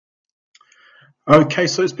Okay,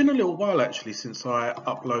 so it's been a little while actually since I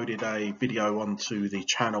uploaded a video onto the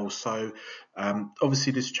channel. So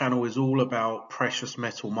obviously this channel is all about precious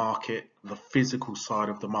metal market, the physical side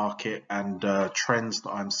of the market and trends that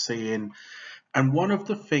I'm seeing. And one of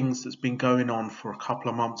the things that's been going on for a couple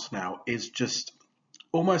of months now is just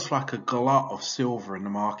almost like a glut of silver in the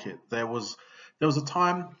market. There was a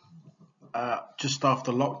time just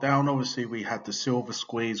after lockdown, obviously we had the silver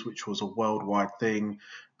squeeze, which was a worldwide thing,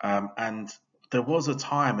 and there was a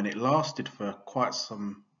time, and it lasted for quite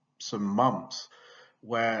some months,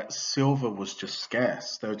 where silver was just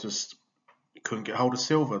scarce. They were just you couldn't get hold of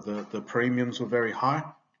silver. The premiums were very high.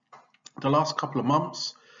 The last couple of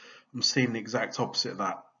months, I'm seeing the exact opposite of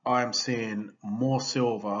that. I'm seeing more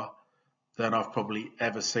silver than I've probably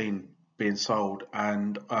ever seen being sold.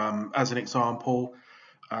 And as an example,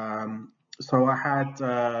 so I had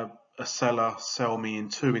a seller sell me in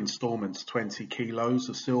two installments 20 kilos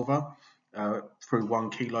of silver through 1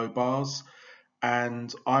 kilo bars,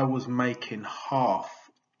 and I was making half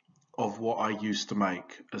of what I used to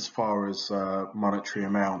make as far as monetary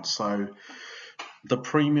amount. So the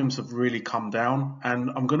premiums have really come down, and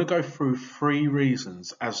I'm going to go through three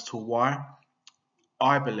reasons as to why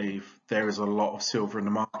I believe there is a lot of silver in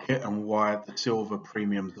the market and why the silver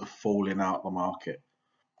premiums are falling out the market.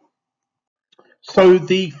 So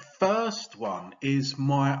the first one is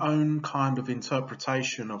my own kind of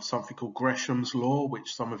interpretation of something called Gresham's law,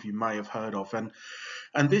 which some of you may have heard of, and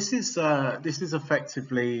this is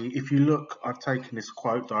effectively, if you look, I've taken this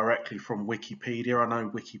quote directly from Wikipedia. I know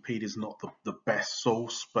Wikipedia is not the best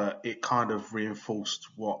source, but it kind of reinforced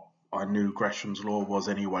what I knew Gresham's law was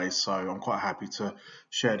anyway, so I'm quite happy to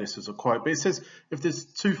share this as a quote. But it says if there's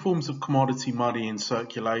two forms of commodity money in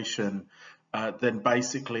circulation, then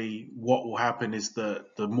basically what will happen is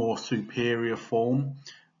that the more superior form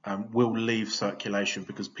will leave circulation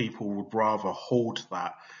because people would rather hoard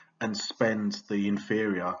that and spend the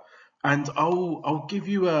inferior. And I'll give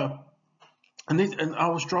you a and I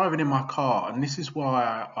was driving in my car, and this is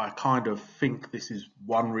why I kind of think this is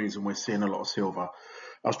one reason we're seeing a lot of silver.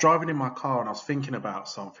 I was driving in my car and I was thinking about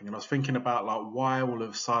something, and I was thinking about like why all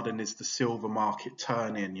of a sudden is the silver market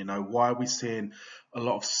turning? You know, why are we seeing a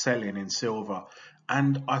lot of selling in silver?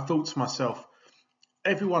 And I thought to myself,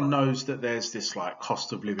 everyone knows that there's this like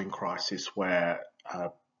cost of living crisis where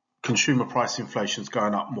consumer price inflation is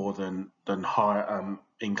going up more than higher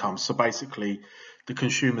income. So basically, the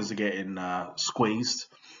consumers are getting squeezed,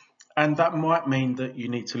 and that might mean that you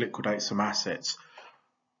need to liquidate some assets.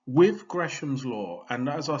 With Gresham's law, and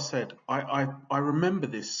as I said, I remember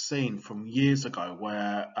this scene from years ago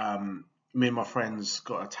where me and my friends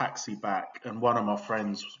got a taxi back, and one of my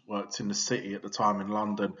friends worked in the city at the time in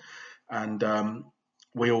London, and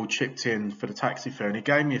we all chipped in for the taxi fare, and he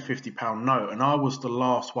gave me a £50 note, and I was the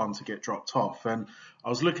last one to get dropped off. And I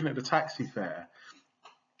was looking at the taxi fare,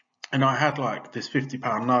 and I had like this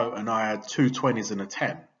 £50 note, and I had two 20s and a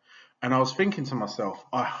 10. And I was thinking to myself,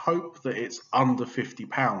 I hope that it's under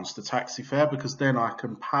 £50 the taxi fare, because then I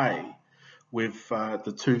can pay with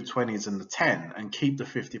the two 20s and the 10 and keep the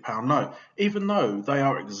 £50 note, even though they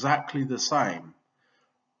are exactly the same.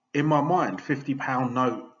 In my mind, £50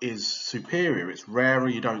 note is superior. It's rarer,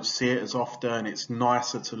 you don't see it as often, it's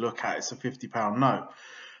nicer to look at. It's a £50 note.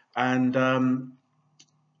 And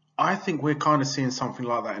I think we're kind of seeing something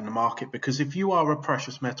like that in the market, because if you are a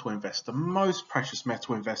precious metal investor, most precious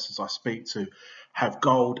metal investors I speak to have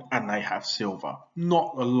gold and they have silver.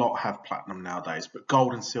 Not a lot have platinum nowadays, but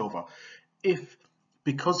gold and silver. If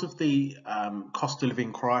because of the cost of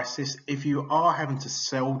living crisis, if you are having to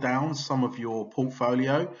sell down some of your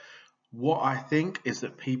portfolio, what I think is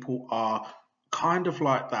that people are kind of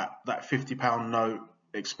like that £50 note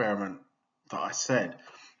experiment that I said.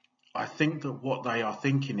 I think that what they are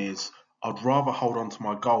thinking is, I'd rather hold on to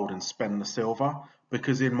my gold and spend the silver,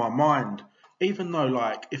 because in my mind, even though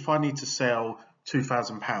like if I need to sell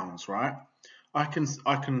 £2,000, right? I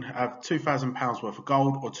can have £2,000 worth of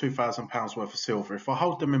gold or £2,000 worth of silver. If I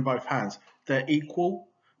hold them in both hands, they're equal.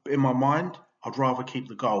 But in my mind, I'd rather keep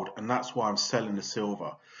the gold, and that's why I'm selling the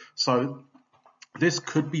silver. So this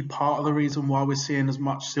could be part of the reason why we're seeing as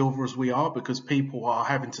much silver as we are, because people are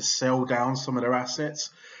having to sell down some of their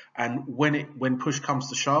assets, and when push comes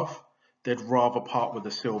to shove, they'd rather part with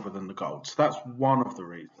the silver than the gold. So that's one of the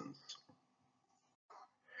reasons.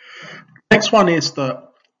 Next one is that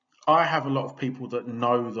I have a lot of people that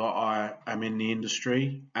know that I am in the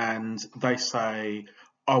industry, and they say,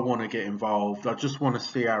 I want to get involved. I just want to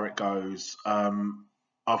see how it goes.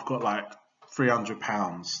 I've got like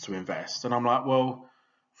 £300 to invest. And I'm like, well,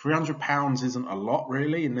 £300 isn't a lot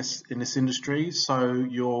really in this industry. So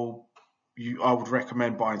I would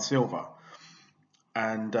recommend buying silver.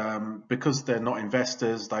 and because they're not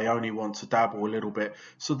investors, they only want to dabble a little bit.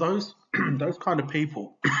 So those those kind of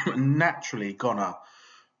people are naturally gonna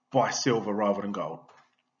buy silver rather than gold.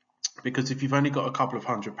 Because if you've only got a couple of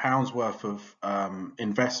 £100 worth of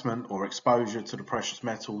investment or exposure to the precious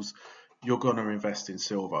metals, you're going to invest in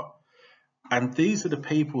silver. And these are the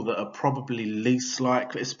people that are probably least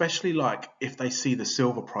likely, especially like if they see the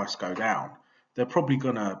silver price go down, they're probably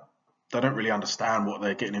they don't really understand what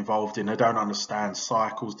they're getting involved in. They don't understand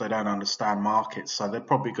cycles. They don't understand markets. So they're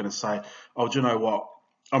probably going to say, oh, do you know what?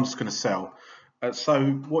 I'm just going to sell. So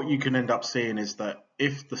what you can end up seeing is that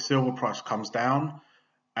if the silver price comes down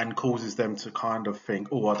and causes them to kind of think,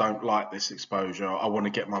 oh, I don't like this exposure, I want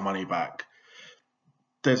to get my money back,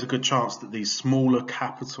 there's a good chance that these smaller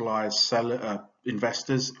capitalized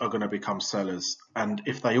investors are going to become sellers. And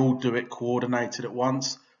if they all do it coordinated at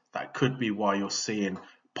once, that could be why you're seeing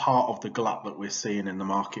part of the glut that we're seeing in the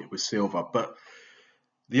market with silver. But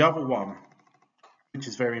the other one, which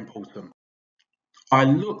is very important, I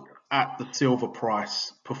looked at the silver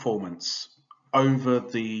price performance over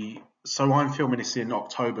so I'm filming this in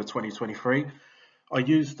October 2023. I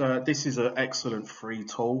used, this is an excellent free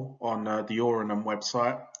tool on the Oranim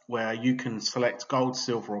website where you can select gold,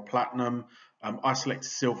 silver or platinum. I selected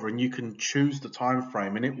silver, and you can choose the time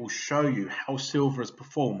frame and it will show you how silver has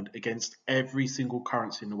performed against every single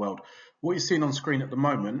currency in the world. What you're seeing on screen at the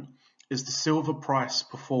moment is the silver price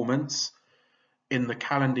performance in the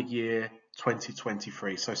calendar year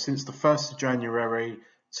 2023. So since the 1st of January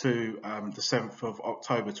to the 7th of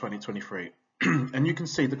October 2023. And you can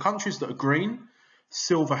see the countries that are green,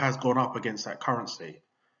 silver has gone up against that currency.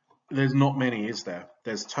 There's not many, is there?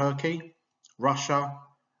 There's Turkey, Russia,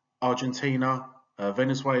 Argentina,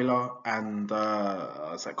 Venezuela, and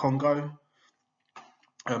is that Congo?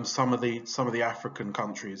 Some of the African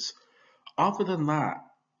countries. Other than that,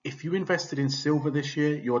 if you invested in silver this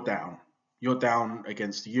year, you're down. You're down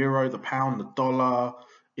against the euro, the pound, the dollar,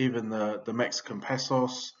 even the Mexican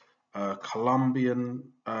pesos,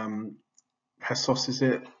 Colombian pesos, is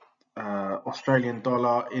it? Australian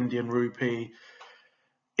dollar, Indian rupee.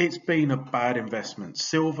 It's been a bad investment.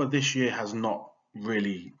 Silver this year has not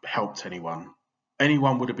really helped anyone.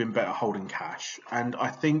 Anyone would have been better holding cash. And I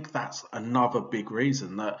think that's another big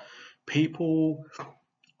reason that people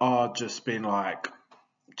are just being like,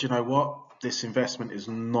 do you know what? This investment is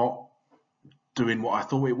not doing what I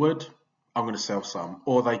thought it would. I'm going to sell some.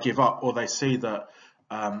 Or they give up, or they see that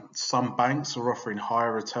some banks are offering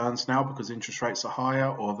higher returns now because interest rates are higher,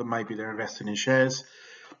 or that maybe they're investing in shares.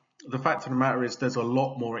 The fact of the matter is there's a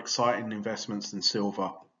lot more exciting investments than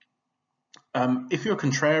silver. If you're a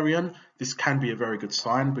contrarian, this can be a very good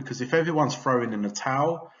sign, because if everyone's throwing in a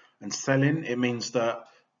towel and selling, it means that,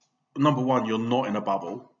 number one, you're not in a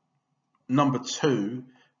bubble. Number two,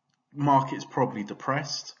 market's probably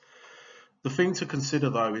depressed. The thing to consider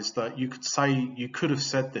though is that you could have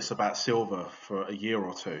said this about silver for a year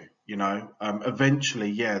or two. Eventually,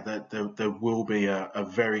 yeah, there will be a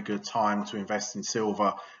very good time to invest in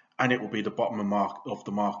silver, and it will be the bottom of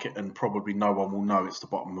the market, and probably no one will know it's the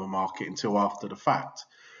bottom of the market until after the fact.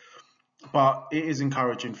 But it is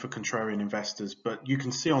encouraging for contrarian investors. But you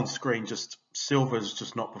can see on screen, just silver's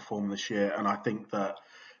just not performed this year, and I think that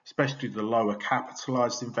especially the lower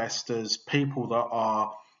capitalized investors, people that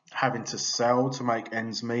are having to sell to make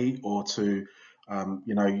ends meet, or to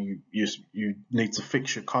you need to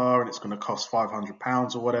fix your car and it's going to cost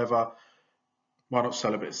 £500 or whatever, why not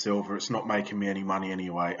sell a bit of silver? It's not making me any money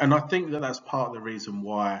anyway. And I think that that's part of the reason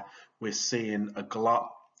why we're seeing a glut.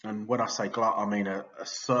 And when I say glut, I mean a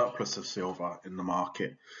surplus of silver in the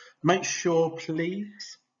market. Make sure,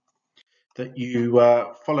 please, that you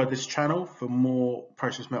follow this channel for more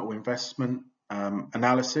precious metal investment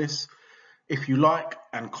analysis. If you like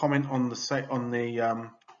and comment on the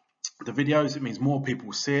videos, it means more people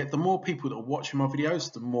will see it. The more people that are watching my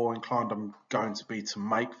videos, the more inclined I'm going to be to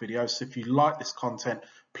make videos. So if you like this content,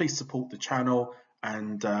 please support the channel,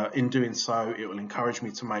 and in doing so, it will encourage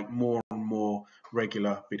me to make more and more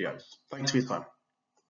regular videos. Thanks for your time.